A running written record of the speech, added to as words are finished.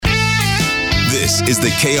This is the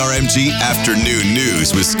KRMG Afternoon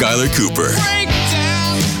News with Skylar Cooper.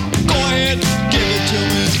 Go ahead, give it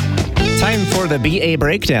to me. Time for the BA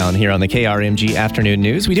Breakdown here on the KRMG Afternoon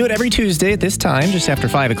News. We do it every Tuesday at this time, just after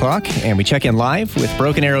 5 o'clock, and we check in live with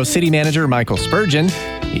Broken Arrow City Manager Michael Spurgeon.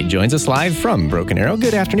 He joins us live from Broken Arrow.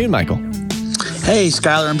 Good afternoon, Michael. Hey,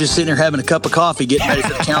 Skylar, I'm just sitting here having a cup of coffee, getting ready for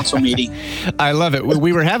the council meeting. I love it.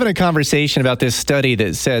 We were having a conversation about this study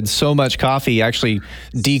that said so much coffee actually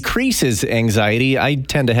decreases anxiety. I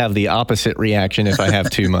tend to have the opposite reaction if I have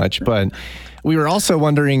too much, but we were also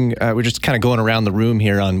wondering, we're just kind of going around the room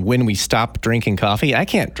here on when we stop drinking coffee. I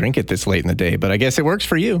can't drink it this late in the day, but I guess it works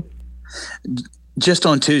for you. Just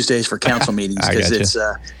on Tuesdays for council meetings, because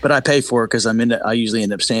but I pay for it because I usually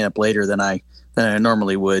end up staying up later than I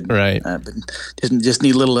normally would. Right. But just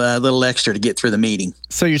need a little extra to get through the meeting.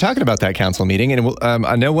 So you're talking about that council meeting, and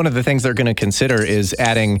I know one of the things they're going to consider is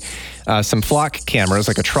adding some flock cameras,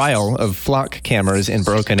 like a trial of flock cameras in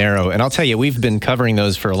Broken Arrow. And I'll tell you, we've been covering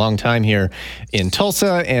those for a long time here in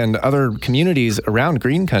Tulsa and other communities around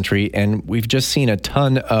Green Country, and we've just seen a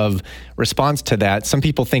ton of response to that. Some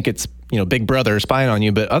people think it's, Big Brother spying on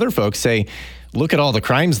you, but other folks say, look at all the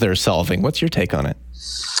crimes they're solving. What's your take on it?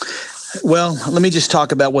 Well, let me just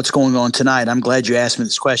talk about what's going on tonight. I'm glad you asked me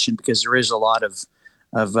this question because there is a lot of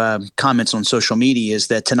comments on social media is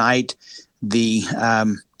that tonight the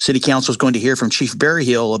city council is going to hear from Chief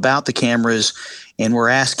Berryhill about the cameras, and we're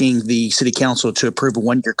asking the city council to approve a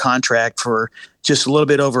 1-year contract for just a little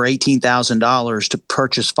bit over $18,000 to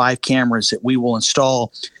purchase 5 cameras that we will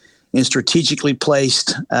install in strategically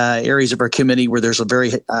placed areas of our community where there's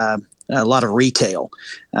a lot of retail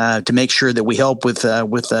to make sure that we help with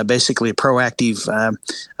basically a proactive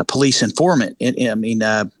police informant.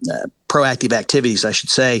 Proactive activities, I should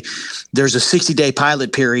say. There's a 60-day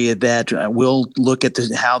pilot period that we'll look at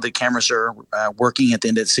how the cameras are working at the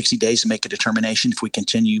end of the 60 days to make a determination if we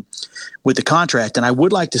continue with the contract. And I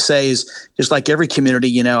would like to say is, just like every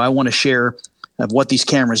community, I want to share of what these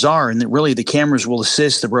cameras are, and that really the cameras will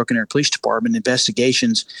assist the Broken Arrow Police Department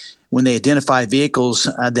investigations when they identify vehicles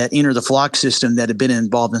that enter the flock system that have been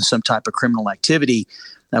involved in some type of criminal activity.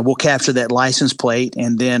 We'll capture that license plate,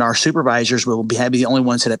 and then our supervisors will be the only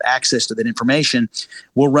ones that have access to that information.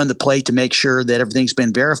 We'll run the plate to make sure that everything's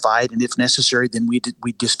been verified, and if necessary, then we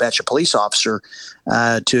dispatch a police officer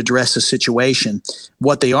to address the situation.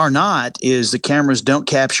 What they are not is the cameras don't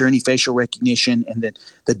capture any facial recognition, and that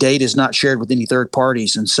the data is not shared with any third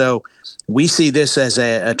parties. And so we see this as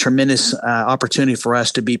a tremendous opportunity for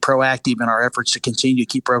us to be proactive in our efforts to continue to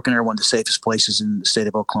keep Broken Arrow one of the safest places in the state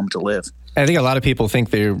of Oklahoma to live. I think a lot of people think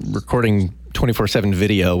they're recording 24/7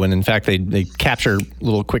 video when in fact they capture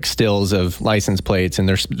little quick stills of license plates, and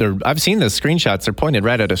they're I've seen the screenshots. They're pointed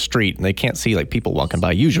right at a street, and they can't see like people walking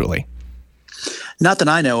by usually. Not that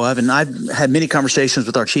I know of, and I've had many conversations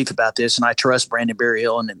with our chief about this, and I trust Brandon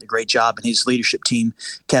Berryhill and the great job and his leadership team.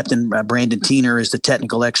 Captain Brandon Teener is the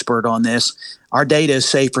technical expert on this. Our data is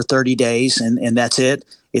safe for 30 days, and that's it.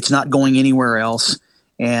 It's not going anywhere else.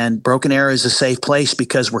 And Broken Arrow is a safe place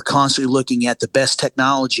because we're constantly looking at the best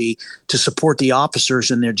technology to support the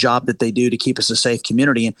officers in their job that they do to keep us a safe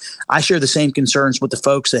community. And I share the same concerns with the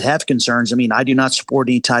folks that have concerns. I mean, I do not support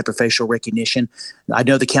any type of facial recognition. I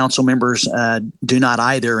know the council members do not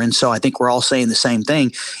either. And so I think we're all saying the same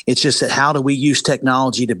thing. It's just that how do we use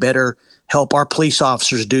technology to better help our police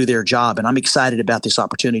officers do their job? And I'm excited about this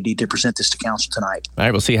opportunity to present this to council tonight. All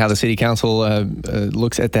right, we'll see how the city council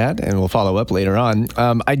looks at that, and we'll follow up later on.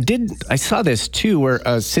 I saw this too,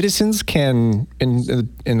 where citizens can, in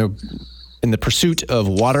the pursuit of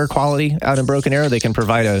water quality out in Broken Arrow, they can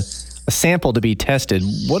provide a sample to be tested.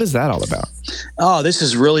 What is that all about? Oh, this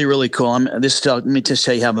is really, really cool. Let me just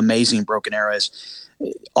tell you how amazing Broken Arrow is.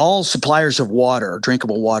 All suppliers of water,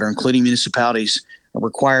 drinkable water, including municipalities, are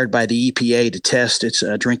required by the EPA to test its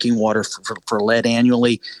drinking water for lead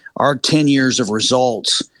annually. Our 10 years of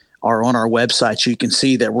results are on our website, so you can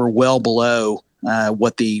see that we're well below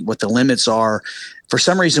what the limits are. For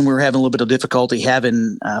some reason, we were having a little bit of difficulty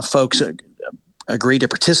having folks agree to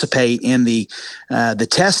participate in the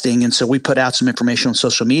testing, and so we put out some information on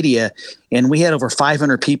social media, and we had over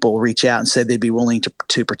 500 people reach out and said they'd be willing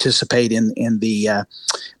to participate in the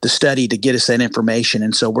study to get us that information.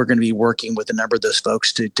 And so we're going to be working with a number of those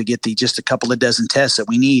folks to get just a couple of dozen tests that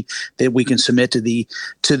we need that we can submit to the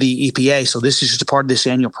EPA. So this is just a part of this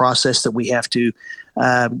annual process that we have to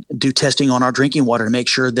do testing on our drinking water to make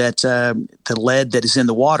sure that the lead that is in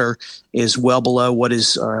the water is well below what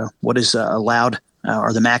is allowed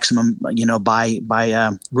or the maximum, by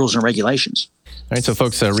rules and regulations. All right, so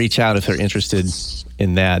folks, reach out if they're interested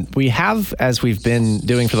in that. We have, as we've been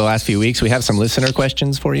doing for the last few weeks, we have some listener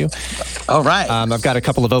questions for you. All right. I've got a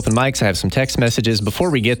couple of open mics. I have some text messages. Before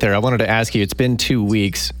we get there, I wanted to ask you, it's been 2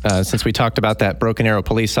 weeks since we talked about that Broken Arrow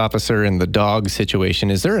police officer and the dog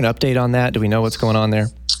situation. Is there an update on that? Do we know what's going on there?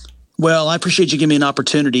 Well, I appreciate you giving me an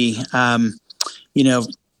opportunity.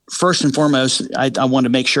 First and foremost, I want to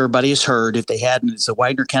make sure everybody has heard. If they hadn't, it's the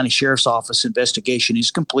Wagner County Sheriff's Office investigation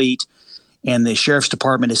is complete, and the Sheriff's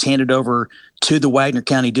Department has handed over to the Wagner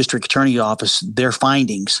County District Attorney's Office their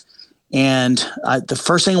findings. And the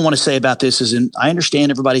first thing I want to say about this is, I understand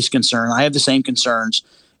everybody's concern. I have the same concerns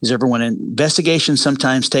as everyone. Investigations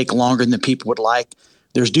sometimes take longer than people would like.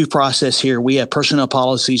 There's due process here. We have personnel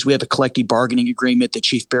policies. We have a collective bargaining agreement that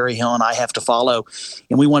Chief Berryhill and I have to follow.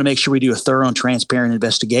 And we want to make sure we do a thorough and transparent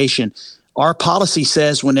investigation. Our policy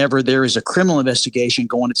says whenever there is a criminal investigation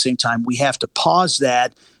going at the same time, we have to pause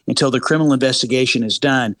that until the criminal investigation is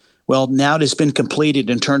done. Well, now it has been completed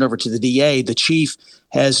and turned over to the DA. The chief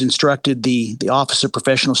has instructed the Office of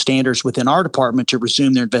Professional Standards within our department to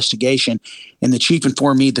resume their investigation. And the chief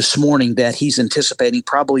informed me this morning that he's anticipating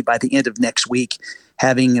probably by the end of next week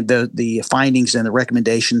having the findings and the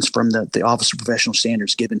recommendations from the Office of Professional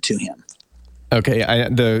Standards given to him. Okay.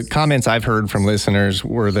 The comments I've heard from listeners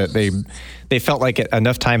were that they felt like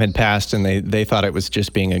enough time had passed and they thought it was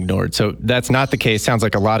just being ignored. So that's not the case. Sounds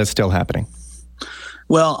like a lot is still happening.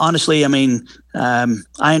 Well, honestly, I mean, I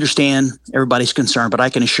understand everybody's concern, but I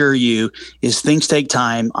can assure you is things take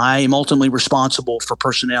time. I am ultimately responsible for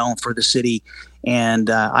personnel for the city. And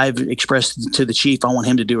I've expressed to the chief, I want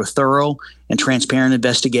him to do a thorough and transparent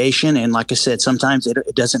investigation. And like I said, sometimes it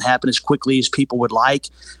doesn't happen as quickly as people would like,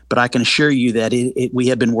 but I can assure you that we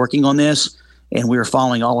have been working on this and we are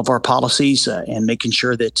following all of our policies and making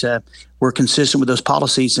sure that we're consistent with those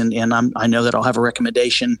policies. And I know that I'll have a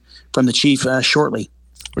recommendation from the chief shortly.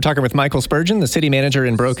 We're talking with Michael Spurgeon, the city manager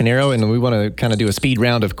in Broken Arrow, and we want to kind of do a speed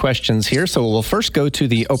round of questions here. So we'll first go to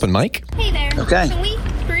the open mic. Hey there. Okay. Can we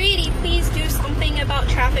pretty please do something about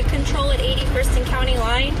traffic control at 81st and County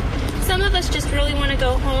Line? Some of us just really want to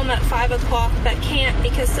go home at 5 o'clock but can't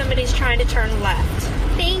because somebody's trying to turn left.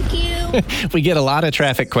 Thank you. We get a lot of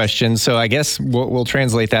traffic questions, so I guess what we'll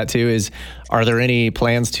translate that to is, are there any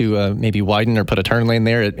plans to maybe widen or put a turn lane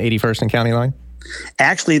there at 81st and County Line?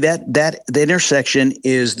 Actually, the intersection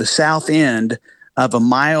is the south end of a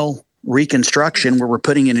mile reconstruction where we're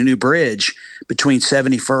putting in a new bridge between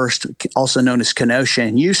 71st, also known as Kenosha,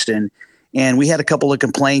 and Houston. And we had a couple of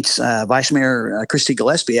complaints. Vice Mayor Christy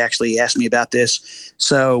Gillespie actually asked me about this.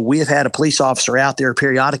 So we have had a police officer out there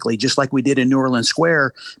periodically, just like we did in New Orleans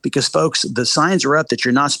Square, because folks, the signs are up that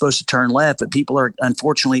you're not supposed to turn left, but people are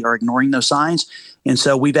unfortunately ignoring those signs. And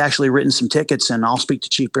so we've actually written some tickets, and I'll speak to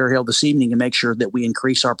Chief Berryhill this evening and make sure that we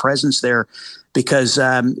increase our presence there, because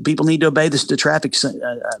people need to obey the traffic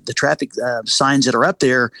signs that are up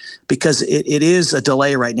there, because it is a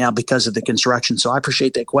delay right now because of the construction. So I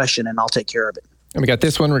appreciate that question, and I'll take care of it. And we got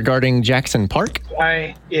this one regarding Jackson Park.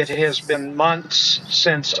 Why it has been months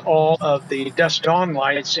since all of the dusk dawn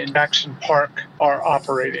lights in Jackson Park are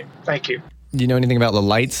operating. Thank you. Do you know anything about the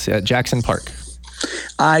lights at Jackson Park?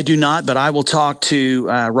 I do not, but I will talk to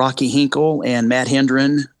Rocky Hinkle and Matt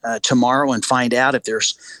Hendren tomorrow and find out if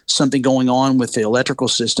there's something going on with the electrical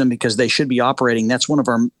system, because they should be operating. That's one of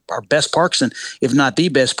our best parks, and if not the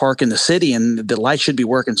best park in the city, and the lights should be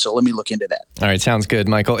working. So let me look into that. All right, sounds good,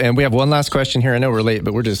 Michael. And we have one last question here. I know we're late,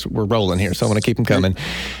 but we're rolling here, so I want to keep them coming.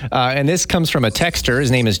 And this comes from a texter.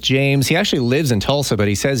 His name is James. He actually lives in Tulsa, but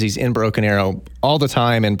he says he's in Broken Arrow all the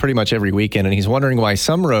time and pretty much every weekend, and he's wondering why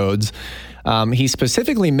some roads. He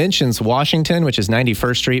specifically mentions Washington, which is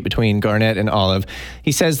 91st Street between Garnett and Olive.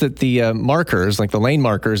 He says that the markers, like the lane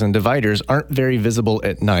markers and dividers, aren't very visible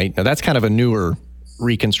at night. Now, that's kind of a newer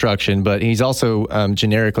reconstruction, but he's also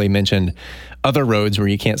generically mentioned other roads where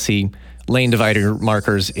you can't see lane divider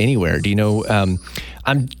markers anywhere. Do you know?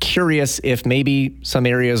 I'm curious if maybe some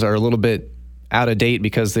areas are a little bit out of date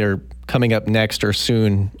because they're coming up next or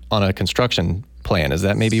soon on a construction plan. Is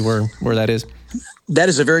that maybe where that is? That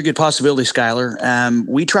is a very good possibility, Skylar.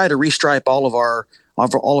 We try to restripe all of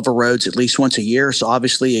our roads at least once a year. So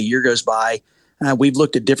obviously a year goes by. We've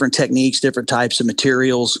looked at different techniques, different types of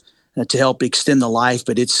materials to help extend the life,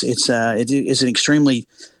 but it is an extremely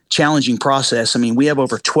challenging process. I mean, we have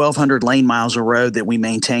over 1,200 lane miles of road that we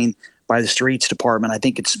maintain by the streets department. I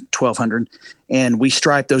think it's 1,200, and we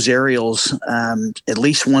stripe those aerials at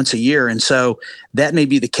least once a year. And so that may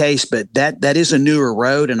be the case, but that is a newer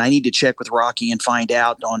road, and I need to check with Rocky and find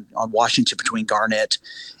out on Washington between Garnett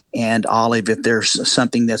and Olive if there's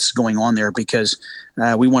something that's going on there, because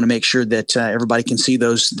we want to make sure that everybody can see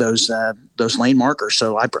those lane markers.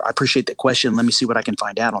 So I appreciate that question. Let me see what I can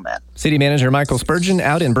find out on that. City Manager Michael Spurgeon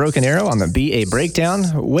out in Broken Arrow on the BA Breakdown.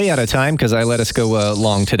 Way out of time because I let us go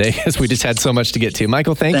long today as we just had so much to get to.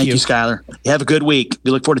 Michael, thank you. Thank you, Skylar. You have a good week.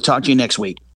 We look forward to talking to you next week.